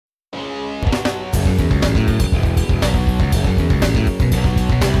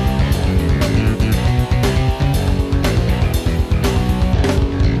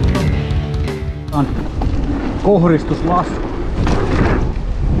Kohdistuslasku.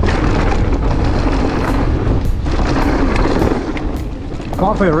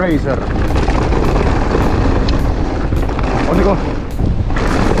 Cafe Racer. On niinku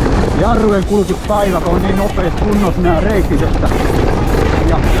jarrujen kulutuspäivät on niin nopeasti kunnossa nää reitit, että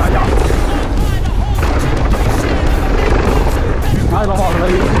ja. Näillä vaan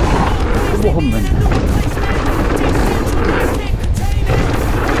ei tuohon mennä.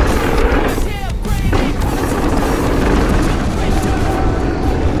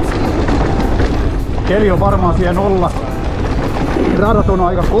 Keli on varmaan siellä nolla. Radat on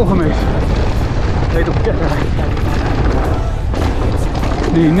aika kohmeissa. Ei tuu ketään.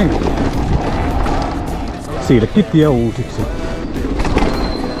 Niin. Siillekin tie uusiksi.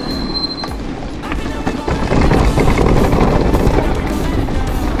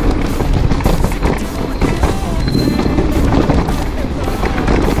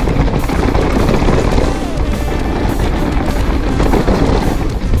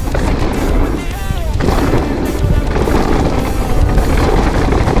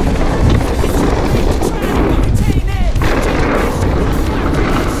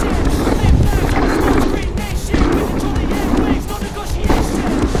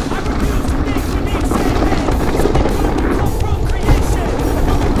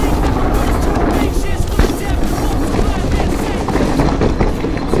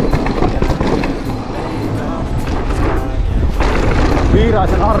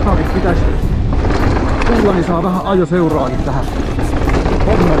 Viiraisen Arnokin pitäisi tulla, niin saa vähän ajoseuraakin tähän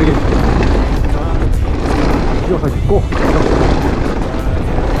hommeriin. Jossakin kohtaa.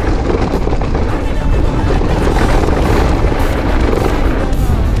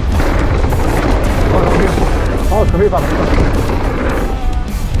 Hauska hypätä.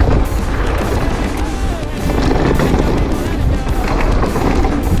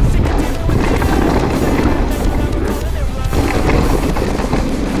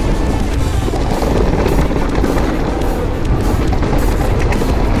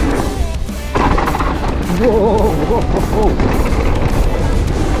 Wow.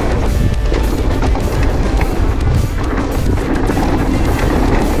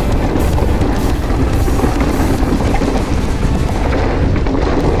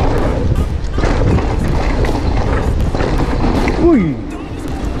 Ui.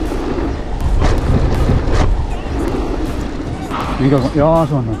 Mikä on? Jaa,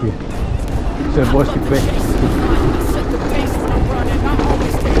 se on noin. Sen voisikin pehtää.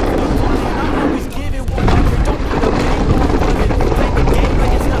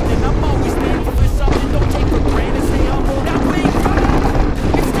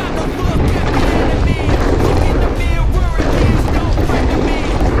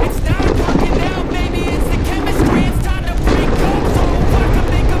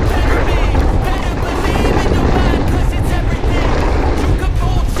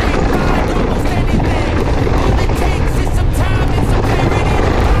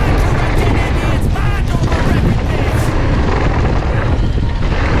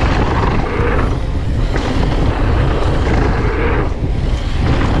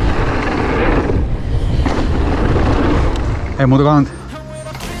 Ei muutakaan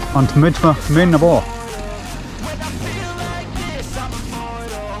mennä vaan.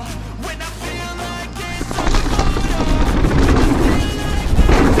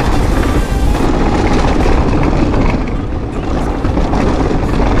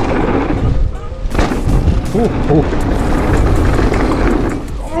 Oh.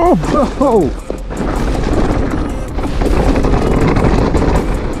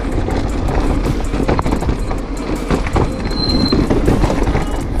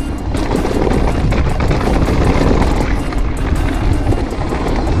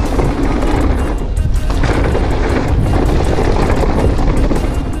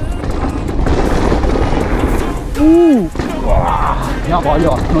 Ja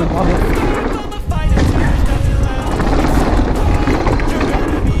vajaa, noin paljon.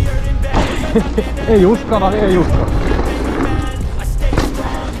 Ei uskalla. Ei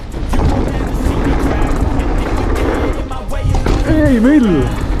millään.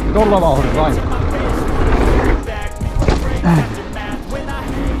 Tolla vauhdilla aina.